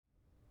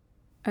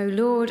O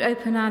Lord,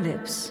 open our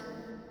lips,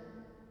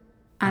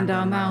 and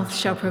our mouth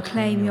shall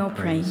proclaim your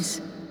praise.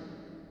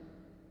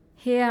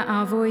 Hear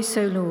our voice,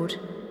 O Lord,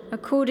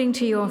 according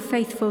to your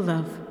faithful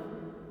love.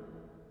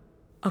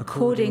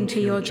 According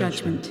to your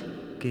judgment,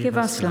 give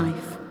us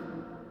life.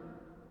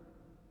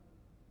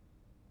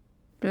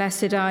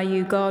 Blessed are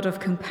you, God of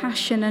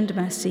compassion and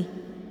mercy.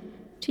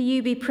 To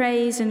you be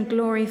praise and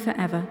glory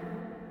forever.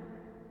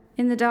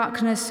 In the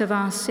darkness of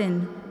our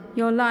sin,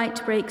 your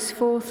light breaks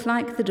forth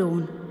like the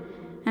dawn,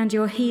 and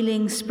your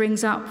healing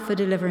springs up for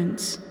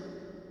deliverance.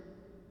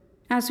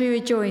 As we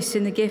rejoice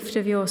in the gift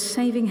of your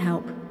saving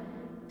help,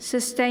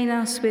 sustain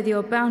us with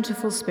your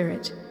bountiful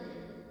Spirit,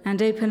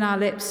 and open our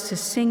lips to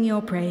sing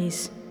your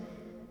praise.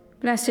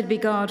 Blessed be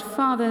God,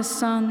 Father,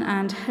 Son,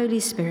 and Holy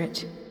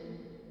Spirit.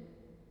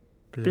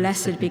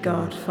 Blessed be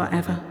God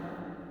forever.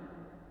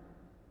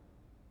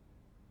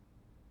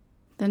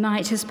 The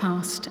night has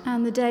passed,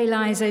 and the day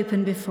lies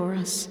open before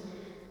us.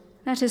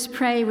 Let us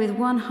pray with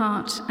one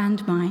heart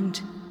and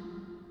mind.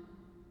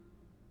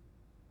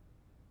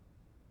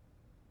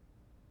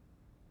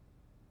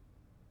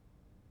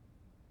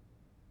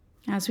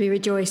 As we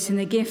rejoice in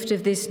the gift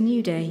of this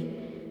new day,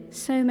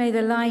 so may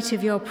the light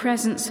of your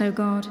presence, O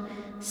God,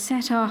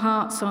 set our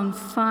hearts on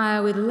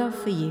fire with love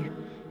for you,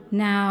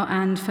 now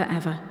and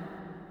forever.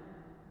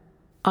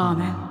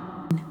 Amen.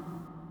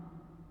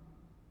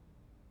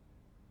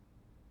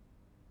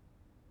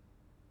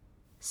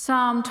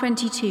 Psalm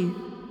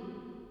 22.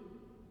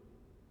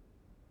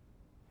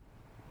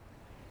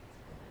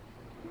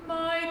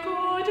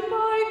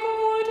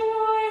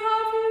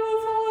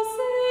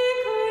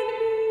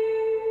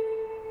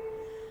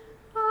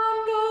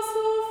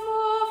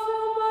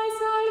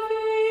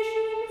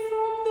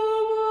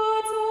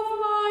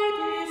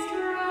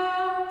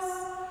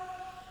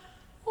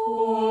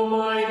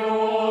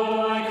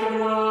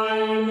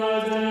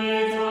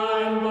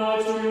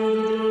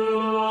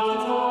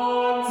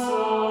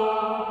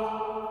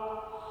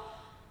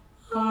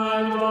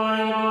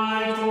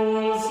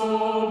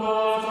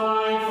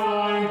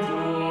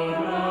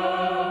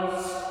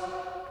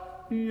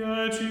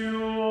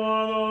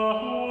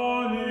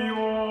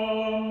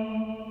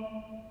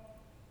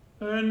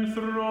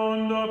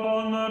 Enthroned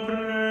upon the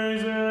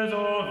praises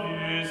of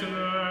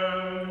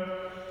Israel,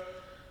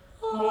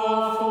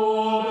 our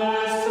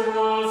fathers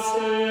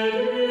trusted in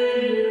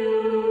you.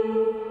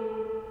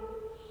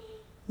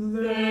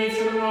 They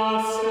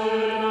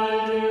trusted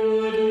and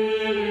you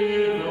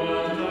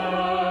delivered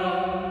them.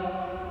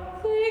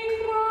 They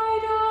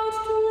cried out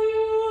to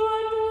you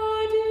and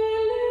were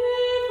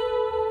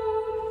delivered.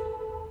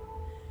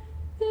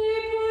 They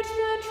put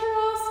their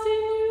trust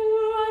in you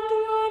and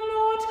were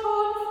not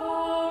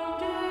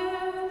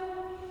confounded.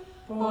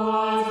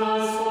 But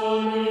as for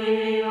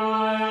me, I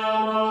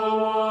am a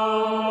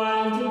worm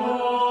and no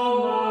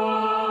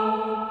man,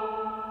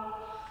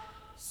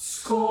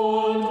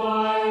 scorned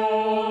by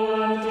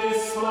all and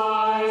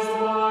despised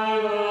by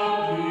the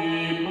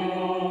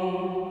people.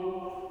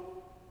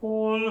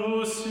 All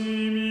who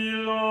see me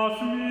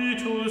laugh me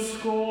to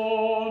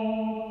scorn.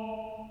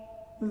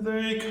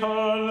 They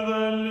curl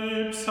their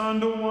lips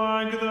and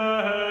wag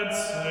their heads,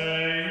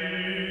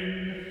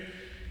 saying,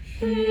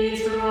 He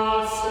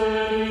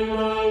trusted in the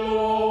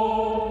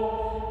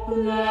Lord,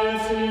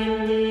 let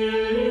him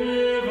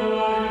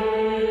deliver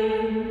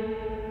him.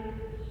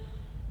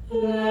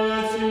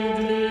 Let him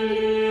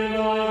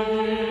deliver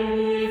him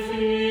if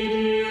he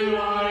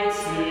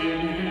delights in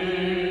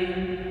him.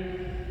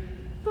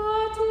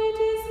 But it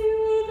is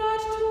you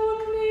that took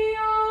me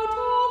out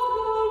of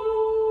the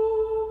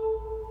womb,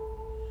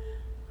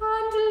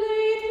 and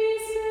laid me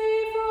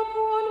safe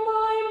upon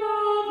my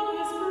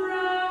mother's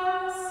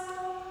breast.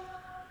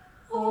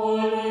 On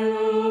you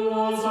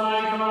was I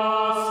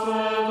cast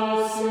ever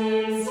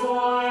since I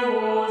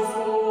was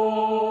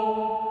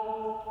born.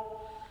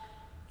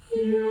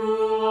 You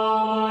are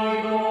my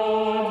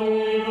God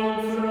even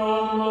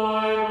from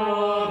my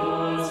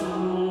mother's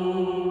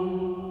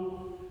womb.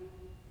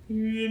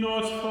 Be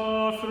not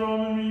far from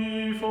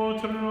me, for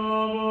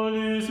trouble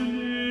is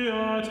near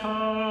at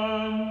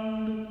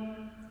hand,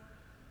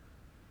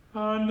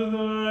 and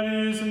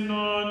there is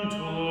none to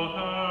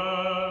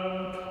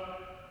help.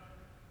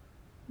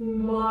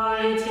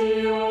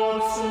 Mighty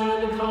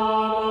oxen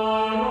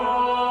come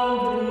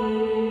around me,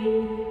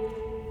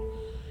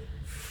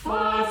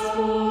 fat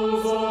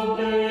bulls of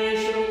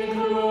Bashan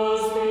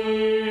close me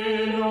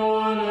in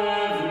on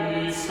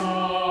every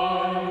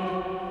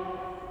side.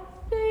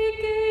 They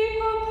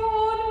gape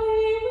upon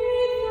me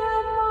with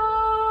their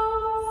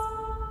mouths,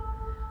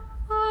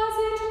 as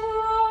it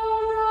were a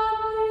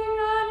ramping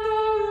and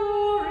a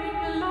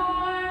roaring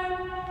lion.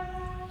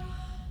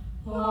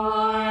 I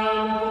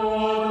am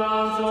poured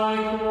out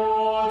like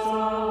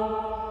water,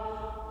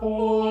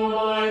 all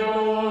my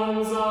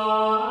bones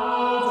are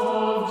out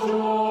of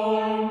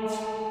joint.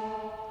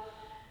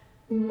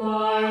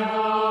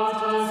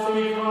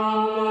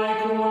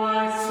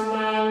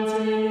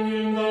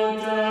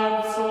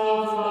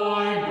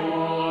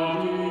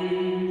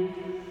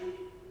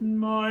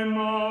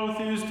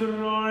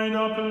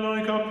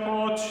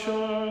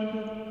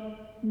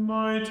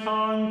 My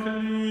tongue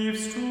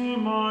cleaves to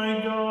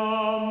my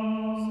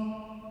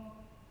gums.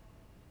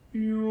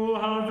 You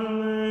have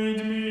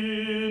laid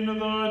me in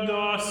the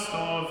dust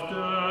of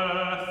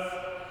death.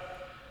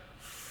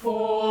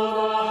 For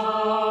the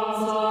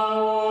hounds are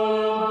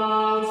all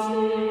about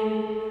me.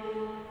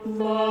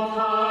 The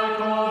pack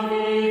of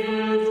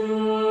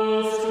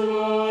evildoers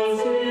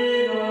close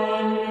in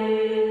on me.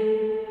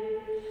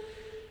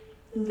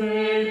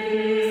 They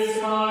pierce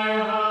my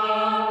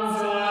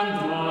hands and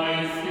my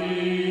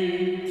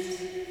feet.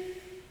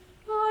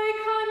 I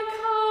can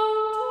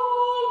count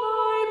all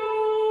my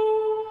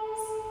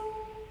bones.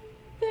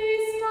 They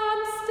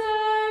stand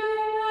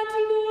staring and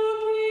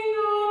looking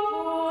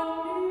upon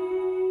me.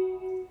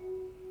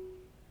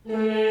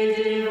 They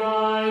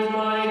divide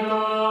my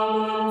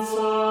garments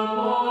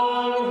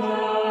among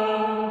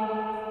them.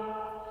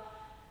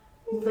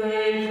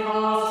 They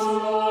cast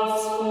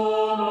lots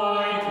for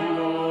my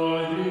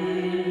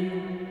clothing.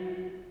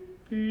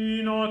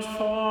 Be not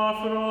far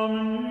from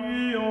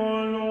me, O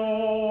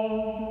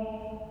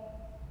Lord.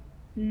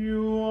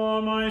 You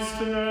are my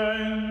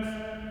strength.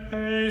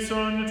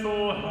 Hasten to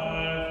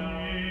help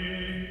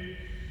me.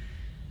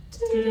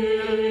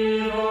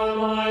 Deliver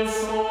my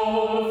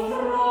soul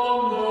from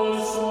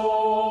the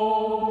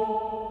sword,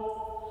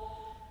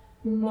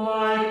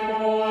 my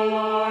poor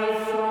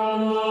life from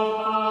the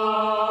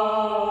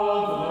power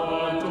of the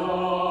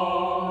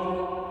dog.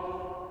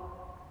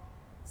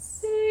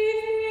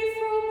 Save me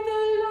from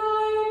the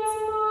lion's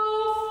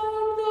mouth,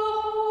 from the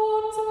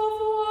horns of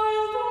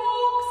wild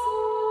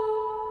oxen.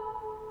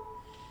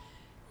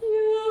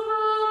 You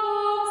have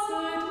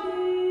answered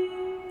me.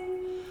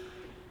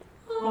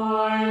 I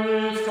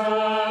will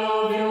tell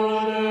of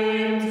your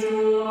name to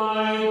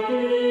my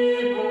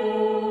people.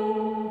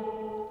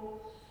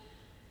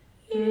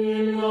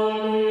 In the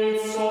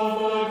midst of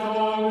the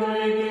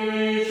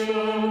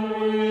congregation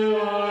will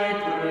I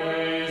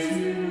praise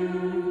you.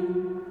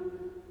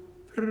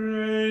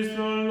 Praise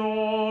the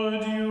Lord,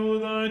 you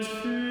that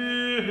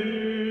fear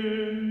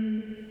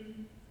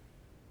him.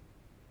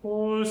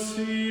 O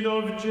seed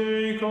of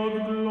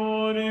Jacob,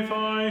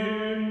 glorify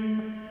him.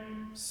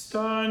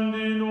 Stand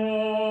in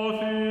awe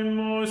of him,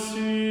 O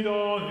seed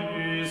of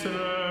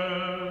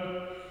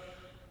Israel.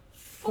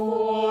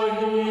 For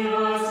he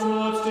has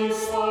not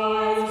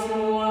despised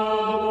nor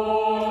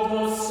abhorred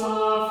the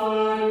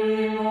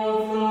suffering of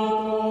the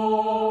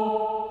poor,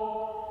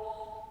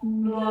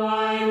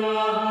 neither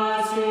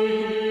has he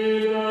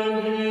hidden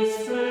his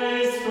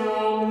face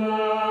from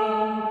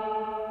them.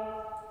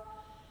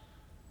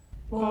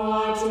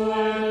 But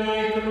when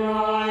they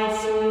cried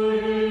to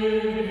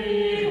him, he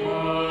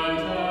heard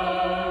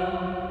them.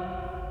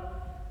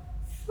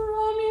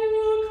 From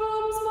you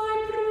comes my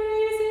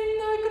praise in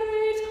the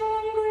great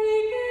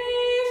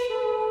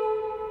congregation.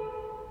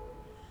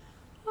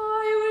 I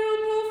will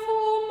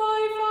perform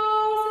my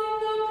vows in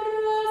the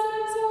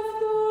presence of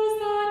those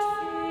that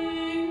fear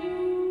you.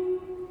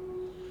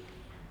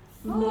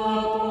 The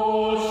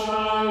poor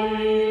shall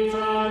eat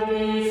and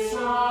be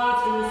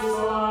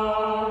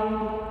satisfied.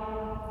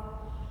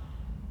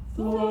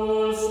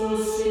 Those who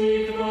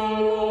seek the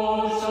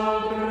Lord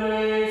shall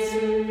praise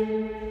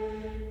him.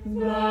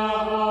 Their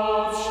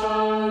hearts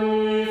shall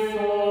live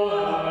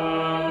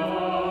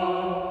forever.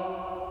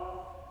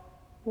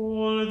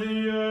 All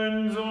the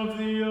ends of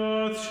the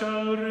earth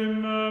shall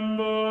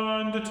remember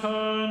and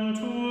turn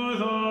to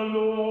the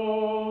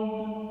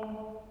Lord.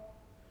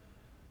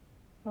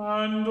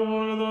 And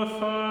all the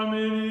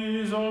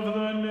families of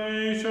the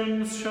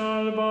nations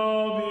shall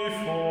bow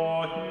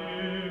before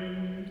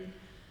him.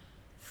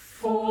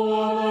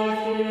 For the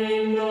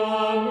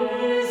kingdom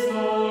is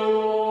the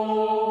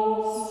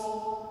Lord's,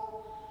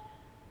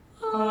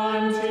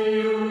 and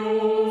he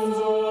rules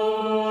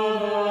over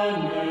the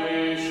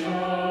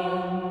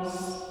nations.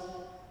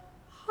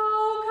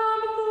 How can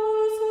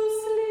those who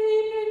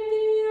sleep in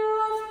the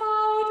earth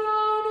bow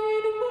down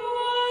in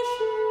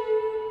worship?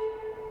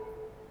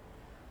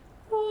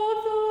 For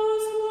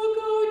those who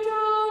go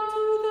down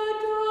to the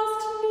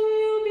dust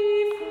kneel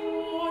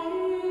before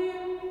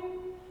him.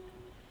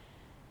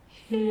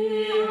 He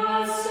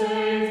has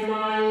saved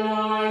my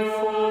life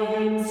for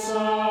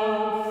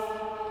himself.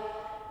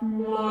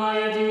 My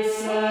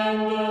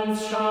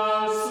descendants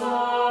shall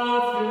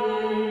serve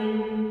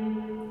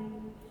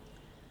him.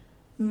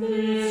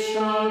 This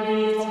shall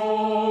be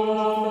told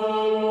of the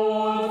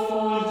Lord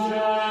for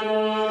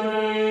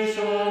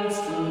generations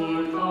to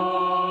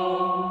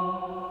come.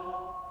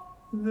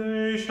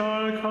 They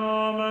shall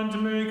come and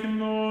make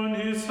known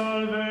his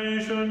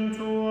salvation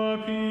to a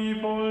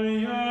people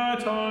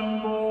yet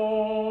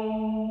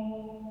unborn,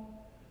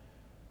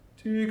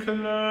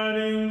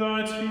 declaring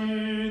that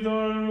he, the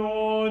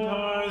Lord,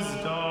 has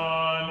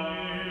done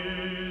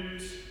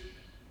it.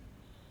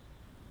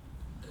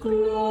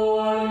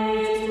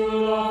 Glory to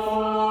the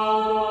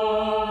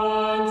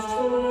Father and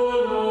to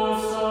the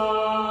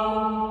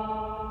Son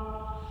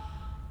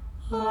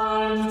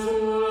and to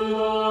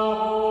the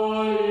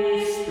Holy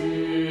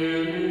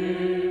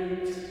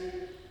Spirit,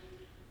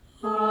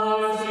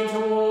 as it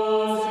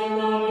was in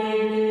the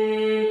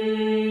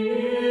beginning,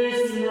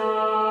 is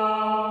now,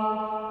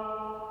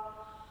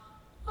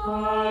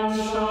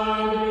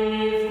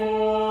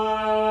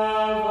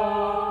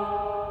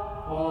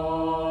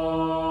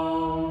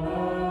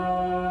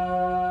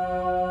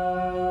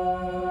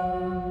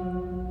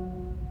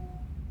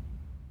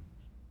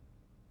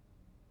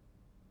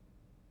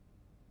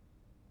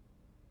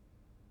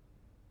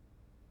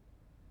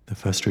 The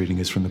first reading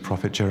is from the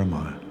prophet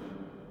Jeremiah,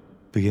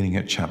 beginning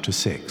at chapter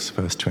 6,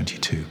 verse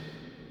 22.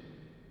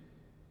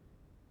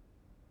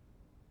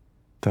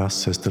 Thus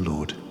says the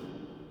Lord,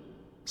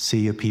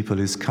 "See, a people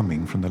is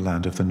coming from the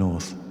land of the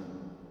north.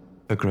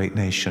 A great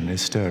nation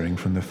is stirring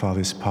from the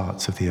farthest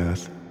parts of the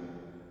earth.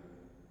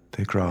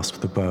 They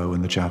grasp the bow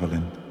and the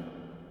javelin.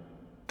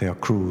 They are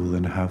cruel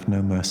and have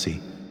no mercy.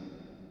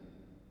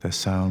 Their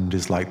sound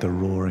is like the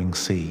roaring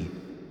sea.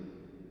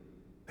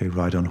 They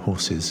ride on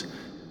horses,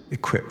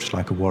 equipped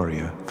like a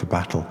warrior for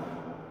battle,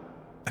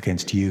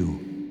 against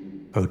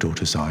you, O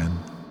daughter Zion.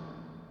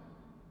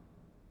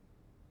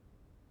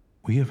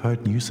 We have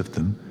heard news of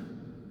them.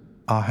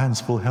 Our hands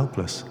fall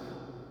helpless.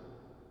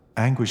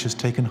 Anguish has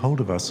taken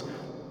hold of us,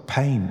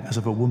 pain as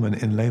of a woman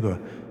in labor.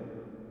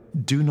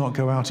 Do not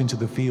go out into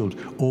the field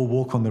or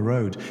walk on the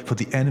road, for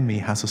the enemy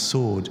has a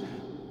sword.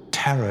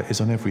 Terror is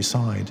on every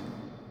side.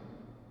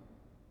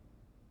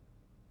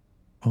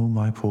 O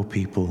my poor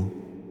people,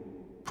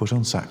 put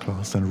on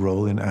sackcloth and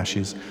roll in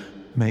ashes.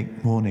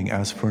 Make mourning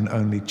as for an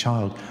only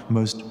child,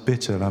 most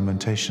bitter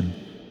lamentation.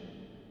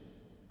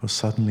 For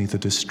suddenly the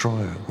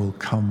destroyer will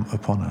come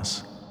upon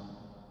us.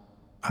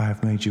 I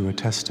have made you a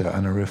tester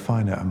and a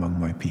refiner among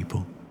my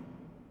people,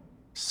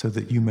 so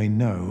that you may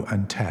know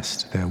and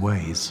test their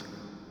ways.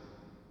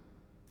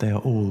 They are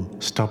all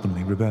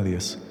stubbornly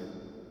rebellious,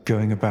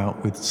 going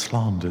about with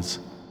slanders.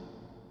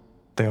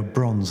 They are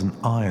bronze and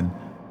iron,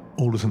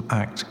 all of them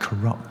act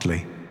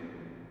corruptly.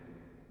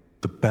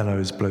 The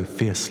bellows blow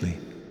fiercely,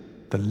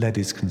 the lead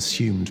is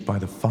consumed by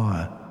the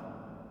fire.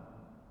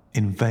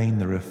 In vain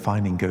the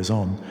refining goes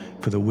on,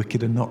 for the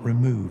wicked are not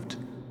removed.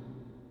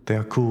 They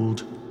are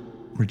called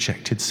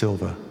rejected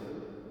silver,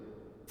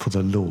 for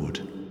the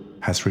Lord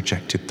has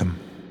rejected them."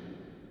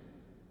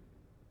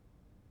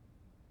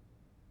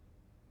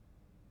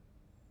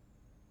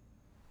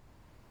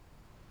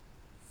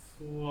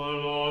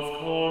 Full of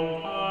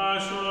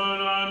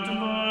compassion and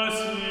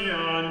mercy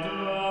and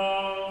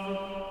love,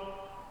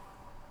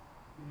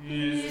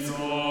 is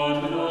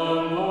God the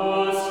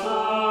Most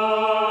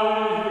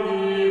High,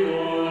 the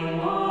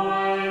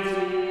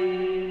Almighty.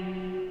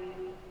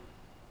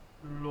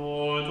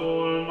 Lord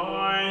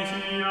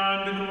Almighty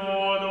and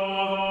God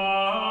of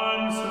our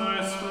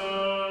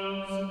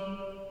ancestors,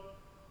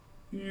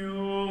 you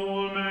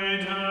who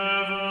made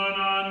heaven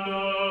and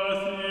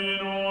earth in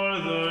all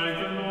their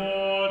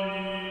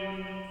glory.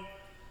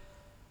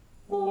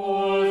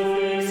 All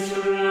things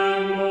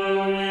tremble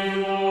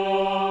with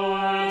awe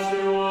at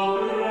your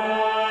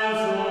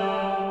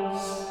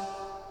presence,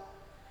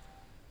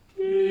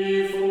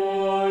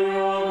 before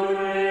your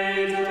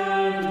great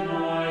and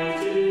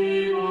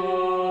mighty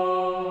power.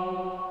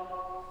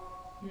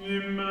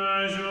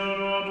 Immeasurable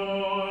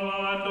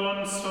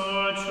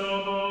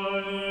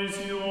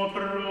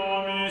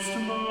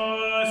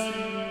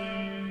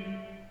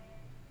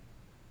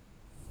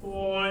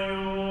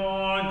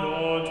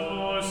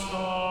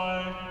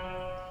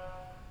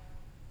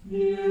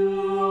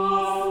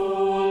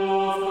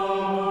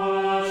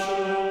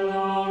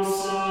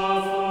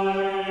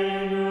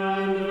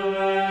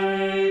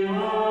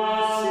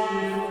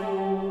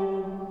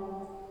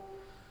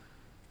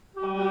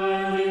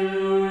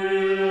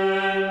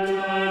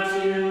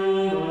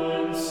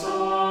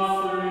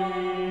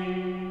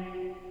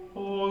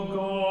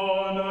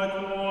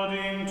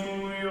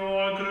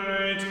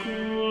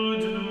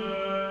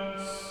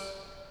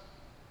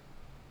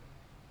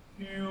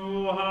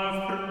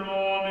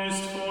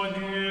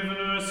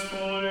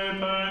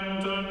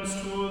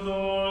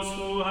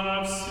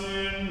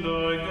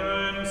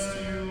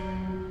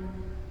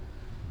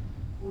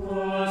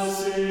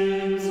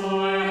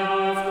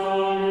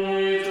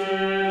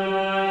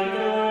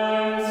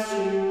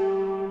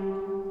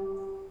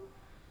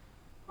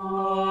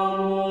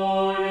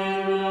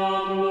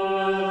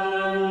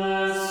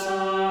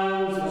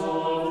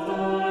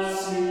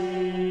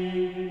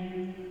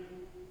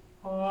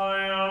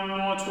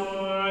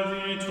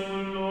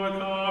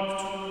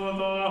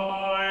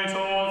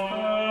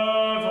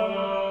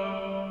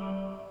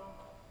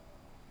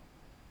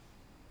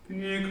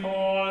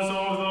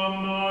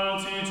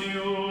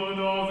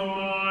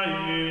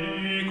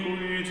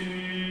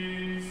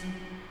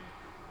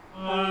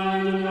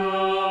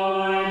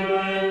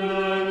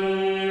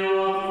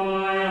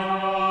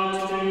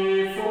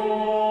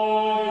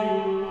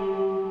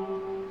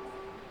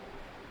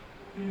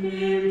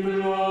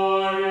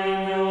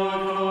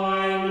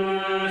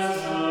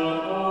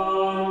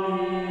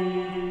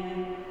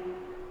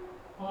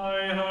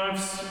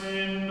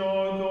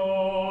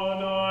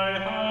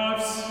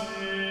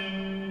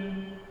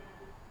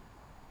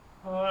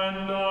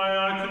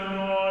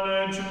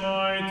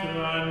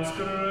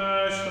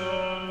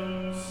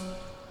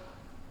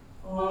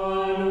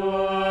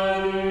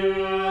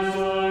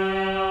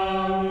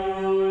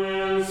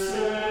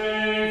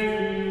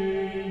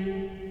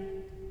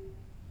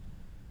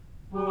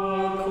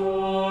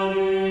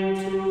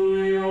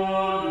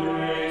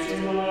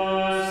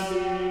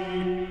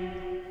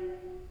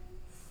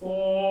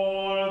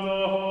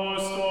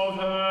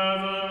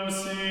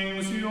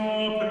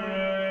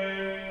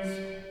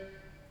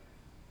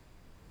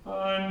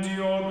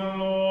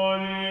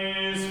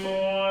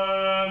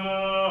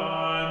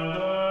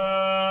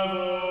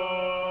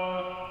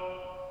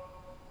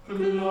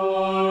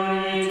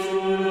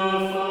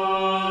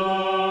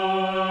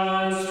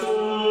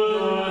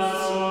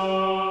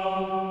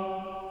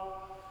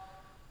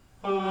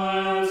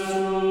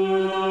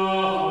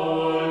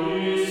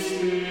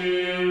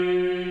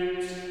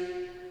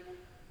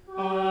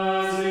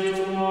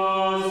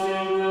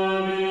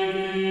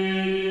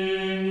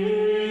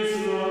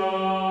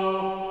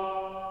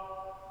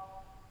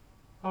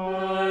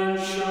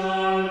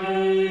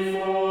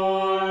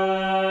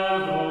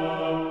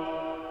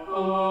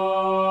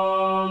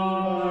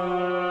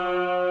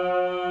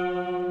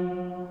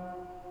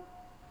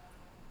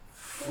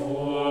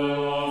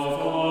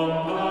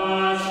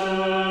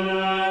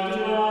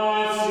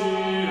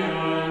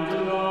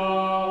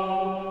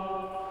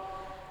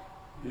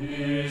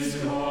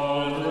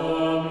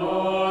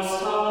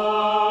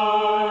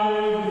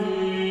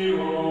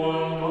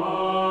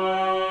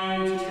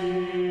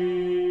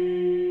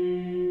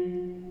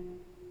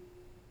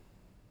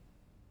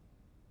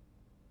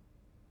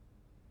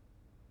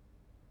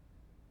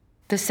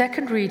The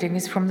second reading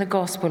is from the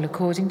Gospel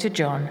according to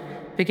John,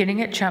 beginning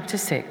at chapter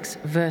 6,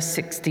 verse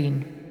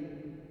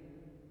 16.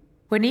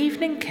 When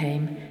evening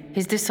came,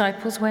 his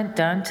disciples went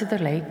down to the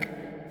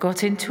lake,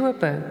 got into a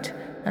boat,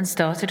 and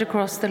started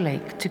across the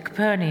lake to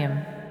Capernaum.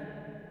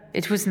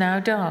 It was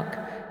now dark,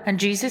 and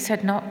Jesus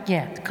had not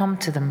yet come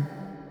to them.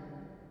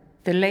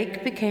 The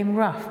lake became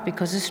rough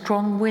because a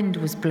strong wind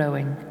was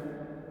blowing.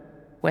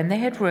 When they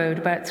had rowed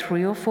about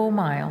 3 or 4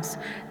 miles,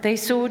 they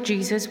saw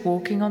Jesus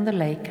walking on the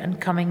lake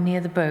and coming near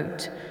the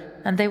boat,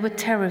 and they were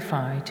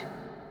terrified.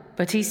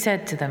 But he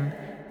said to them,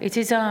 "It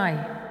is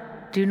I.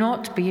 Do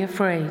not be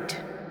afraid."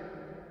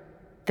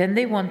 Then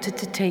they wanted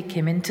to take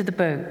him into the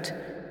boat,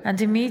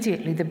 and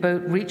immediately the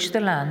boat reached the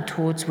land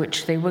towards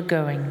which they were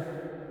going.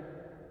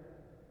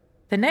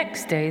 The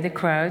next day the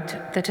crowd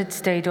that had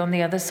stayed on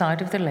the other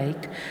side of the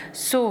lake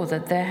saw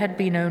that there had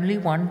been only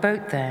one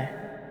boat there.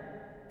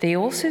 They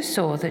also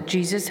saw that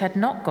Jesus had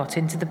not got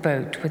into the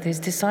boat with his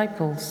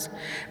disciples,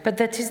 but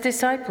that his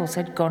disciples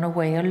had gone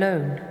away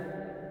alone.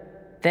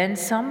 Then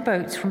some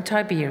boats from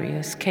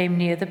Tiberias came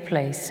near the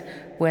place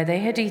where they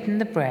had eaten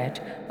the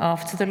bread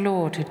after the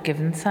Lord had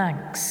given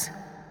thanks.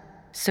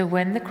 So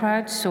when the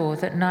crowd saw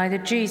that neither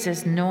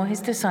Jesus nor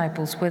his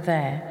disciples were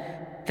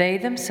there, they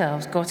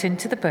themselves got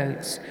into the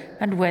boats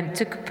and went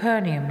to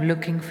Capernaum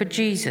looking for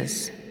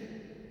Jesus.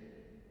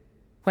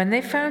 When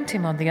they found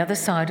him on the other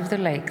side of the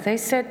lake, they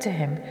said to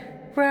him,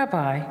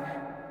 "Rabbi,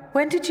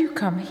 when did you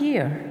come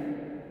here?"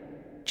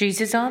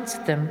 Jesus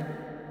answered them,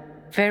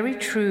 "Very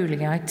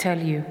truly, I tell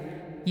you,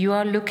 you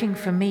are looking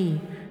for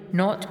me,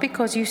 not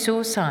because you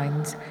saw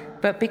signs,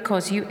 but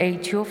because you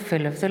ate your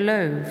fill of the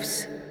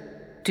loaves.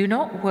 Do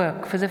not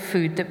work for the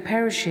food that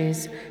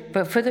perishes,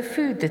 but for the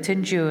food that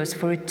endures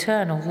for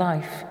eternal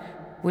life,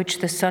 which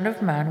the Son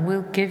of Man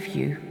will give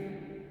you.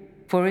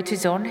 For it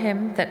is on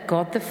him that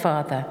God the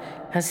Father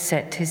has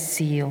set his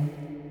seal."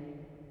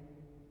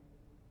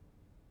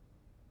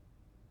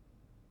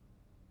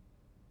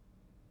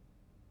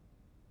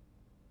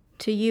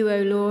 To you,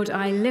 O Lord,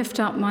 I lift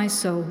up my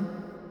soul.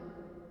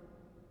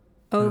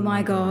 O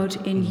my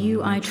God, in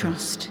you I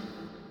trust.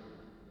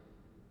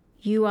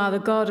 You are the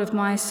God of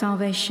my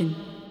salvation.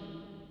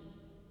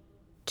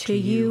 To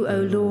you, O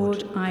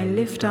Lord, I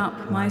lift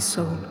up my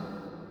soul.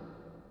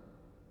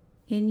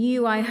 In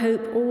you I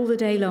hope all the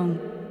day long.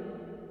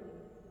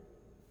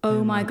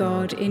 O my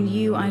God, in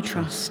you I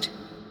trust.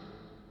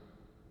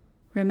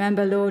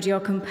 Remember, Lord,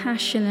 your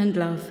compassion and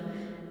love,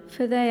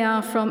 for they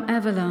are from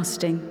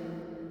everlasting.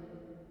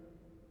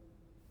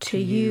 To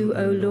you,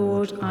 O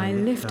Lord, I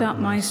lift up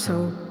my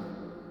soul.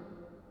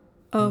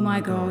 O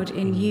my God,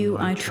 in you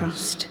I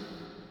trust.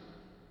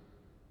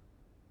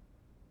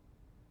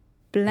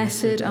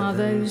 Blessed are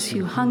those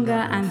who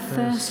hunger and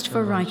thirst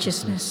for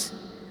righteousness,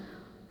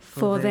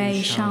 for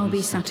they shall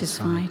be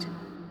satisfied.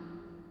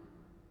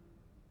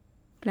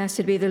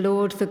 Blessed be the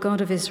Lord, the God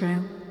of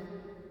Israel,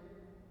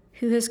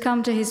 who has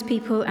come to his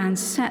people and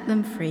set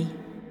them free.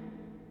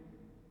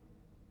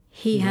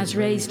 He has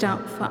raised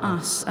up for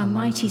us a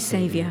mighty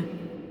Saviour,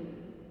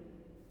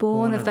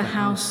 born of the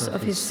house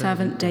of his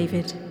servant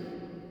David.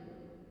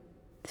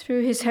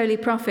 Through his holy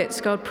prophets,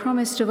 God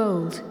promised of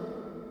old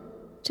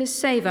to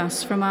save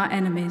us from our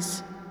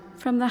enemies,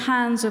 from the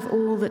hands of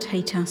all that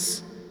hate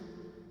us,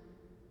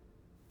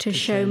 to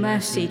show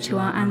mercy to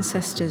our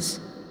ancestors,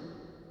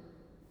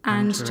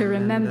 and to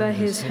remember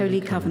his holy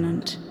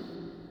covenant.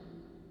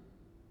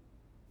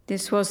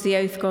 This was the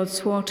oath God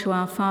swore to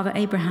our father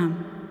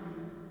Abraham,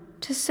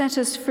 to set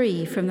us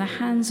free from the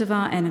hands of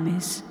our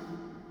enemies,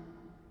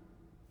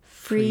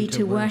 free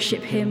to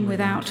worship him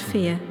without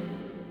fear,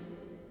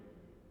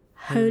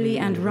 holy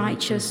and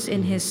righteous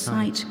in his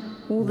sight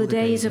all the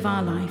days of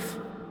our life.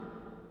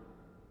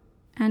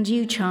 And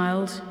you,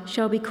 child,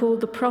 shall be called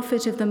the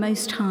prophet of the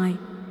Most High,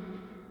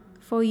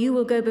 for you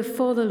will go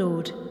before the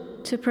Lord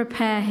to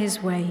prepare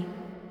his way,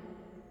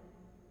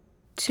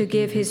 to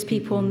give his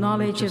people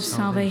knowledge of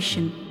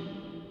salvation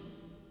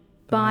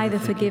by the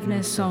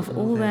forgiveness of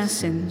all their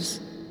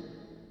sins.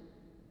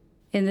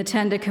 In the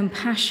tender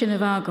compassion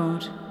of our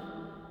God,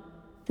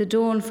 The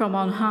dawn from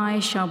on high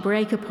shall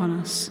break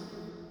upon us,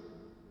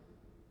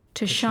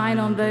 to shine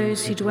on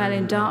those who dwell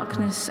in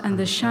darkness and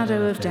the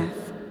shadow of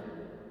death,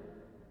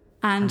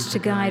 and to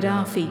guide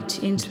our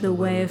feet into the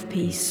way of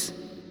peace.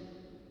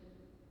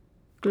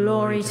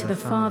 Glory to the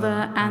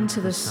Father, and to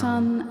the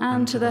Son,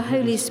 and to the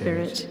Holy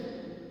Spirit,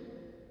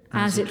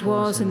 as it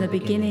was in the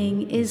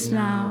beginning, is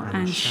now,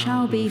 and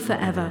shall be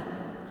forever.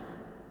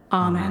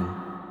 Amen.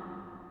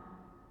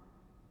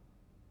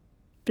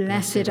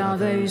 Blessed are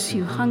those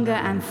who hunger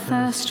and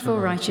thirst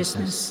for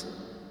righteousness,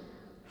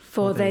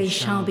 for they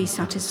shall be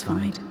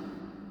satisfied.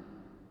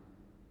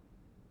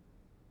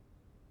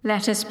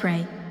 Let us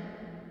pray.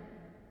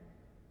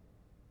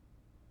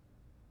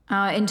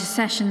 Our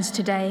intercessions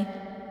today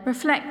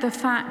reflect the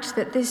fact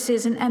that this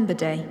is an Ember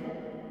Day,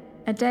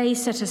 a day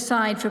set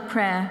aside for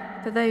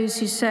prayer for those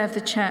who serve the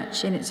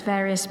Church in its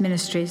various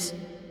ministries,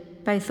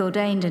 both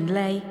ordained and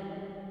lay,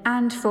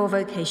 and for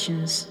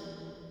vocations.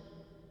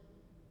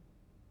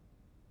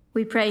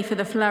 We pray for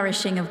the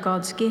flourishing of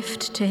God's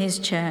gift to his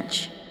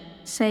Church,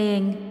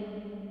 saying,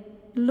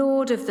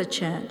 Lord of the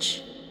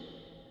Church,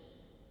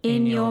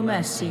 in your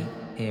mercy,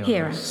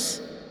 hear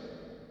us.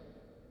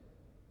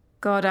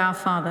 God our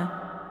Father,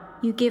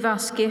 you give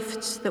us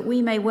gifts that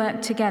we may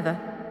work together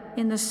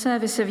in the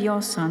service of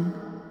your Son.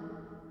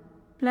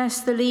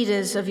 Bless the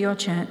leaders of your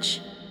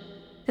Church,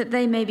 that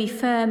they may be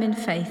firm in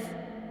faith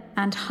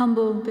and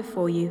humble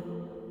before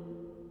you.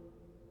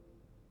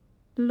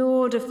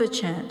 Lord of the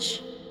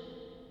Church,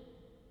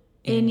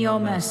 in your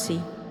mercy,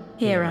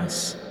 hear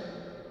us.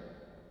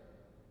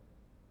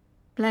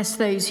 Bless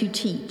those who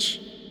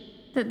teach,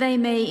 that they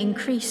may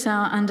increase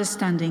our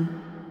understanding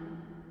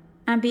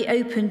and be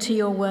open to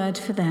your word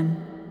for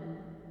them.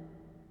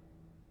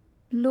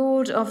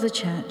 Lord of the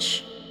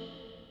Church,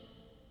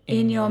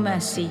 in your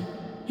mercy,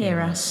 hear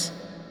us.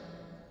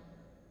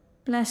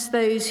 Bless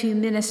those who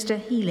minister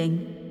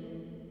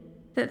healing,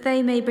 that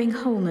they may bring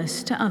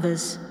wholeness to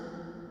others,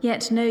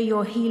 yet know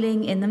your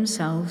healing in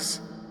themselves.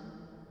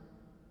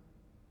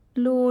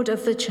 Lord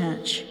of the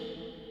Church,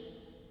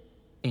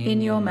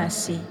 in your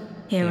mercy,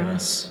 hear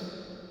us.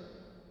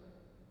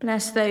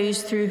 Bless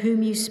those through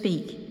whom you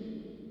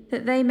speak,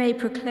 that they may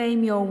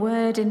proclaim your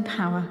word in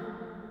power,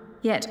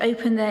 yet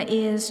open their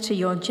ears to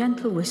your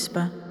gentle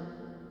whisper.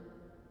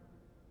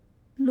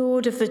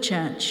 Lord of the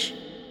Church,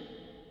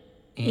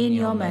 in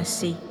your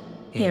mercy,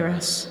 hear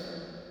us.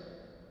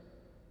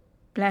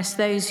 Bless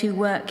those who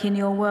work in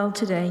your world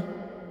today,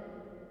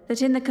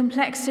 that in the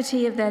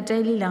complexity of their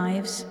daily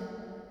lives,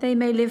 they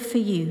may live for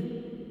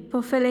you,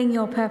 fulfilling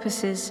your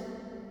purposes,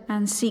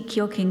 and seek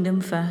your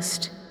kingdom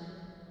first.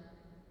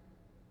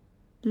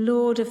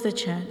 Lord of the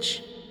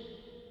Church,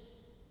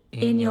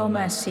 in your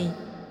mercy,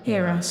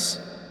 hear us.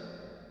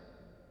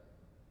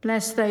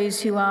 Bless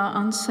those who are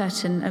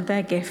uncertain of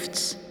their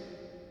gifts,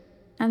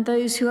 and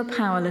those who are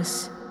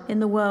powerless in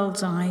the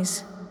world's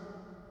eyes,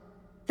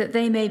 that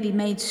they may be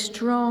made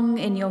strong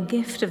in your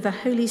gift of the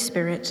Holy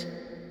Spirit.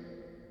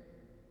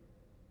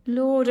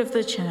 Lord of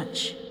the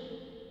Church,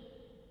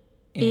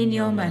 in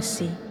your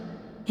mercy,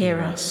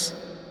 hear us.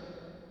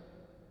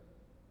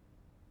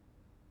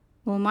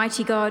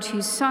 Almighty God,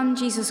 whose Son,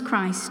 Jesus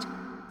Christ,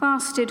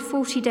 fasted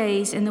 40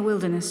 days in the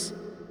wilderness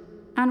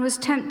and was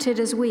tempted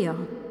as we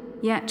are,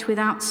 yet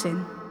without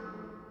sin,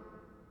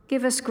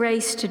 give us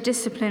grace to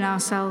discipline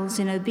ourselves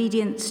in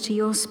obedience to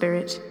your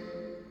Spirit,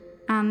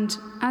 and,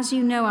 as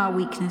you know our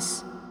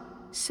weakness,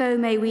 so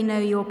may we know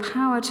your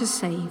power to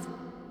save,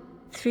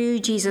 through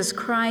Jesus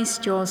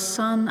Christ, your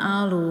Son,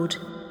 our Lord,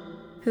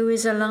 who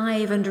is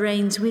alive and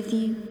reigns with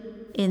you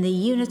in the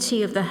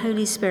unity of the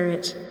Holy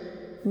Spirit,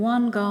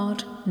 one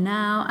God,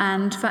 now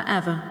and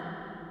forever.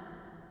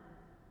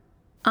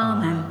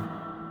 Amen.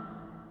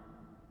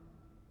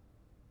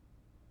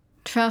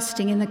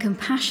 Trusting in the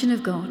compassion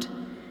of God,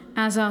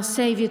 as our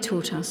Saviour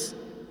taught us,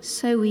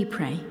 so we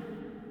pray.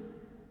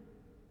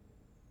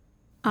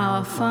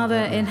 Our Father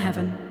in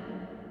heaven,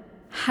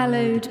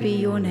 hallowed be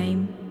your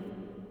name.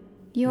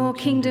 Your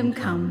kingdom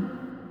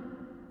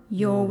come,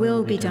 your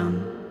will be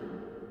done,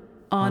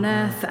 on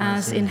earth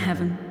as in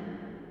heaven.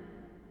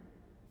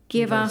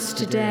 Give us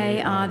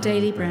today our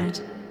daily bread.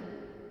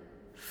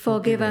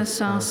 Forgive us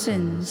our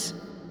sins,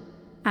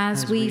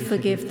 as we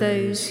forgive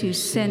those who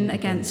sin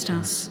against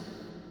us.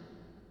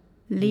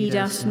 Lead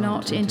us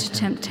not into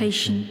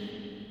temptation,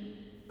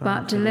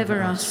 but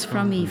deliver us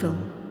from evil.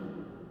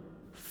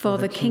 For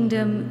the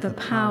kingdom, the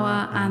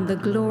power, and the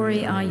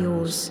glory are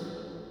yours,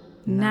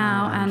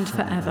 now and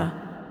forever.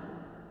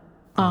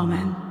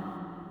 Amen.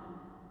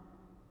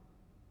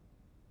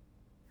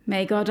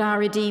 May God our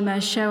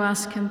Redeemer show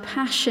us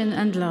compassion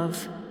and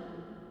love.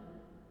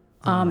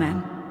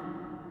 Amen.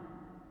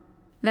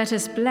 Let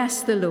us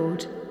bless the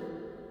Lord.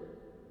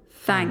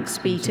 Thanks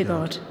be to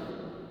God.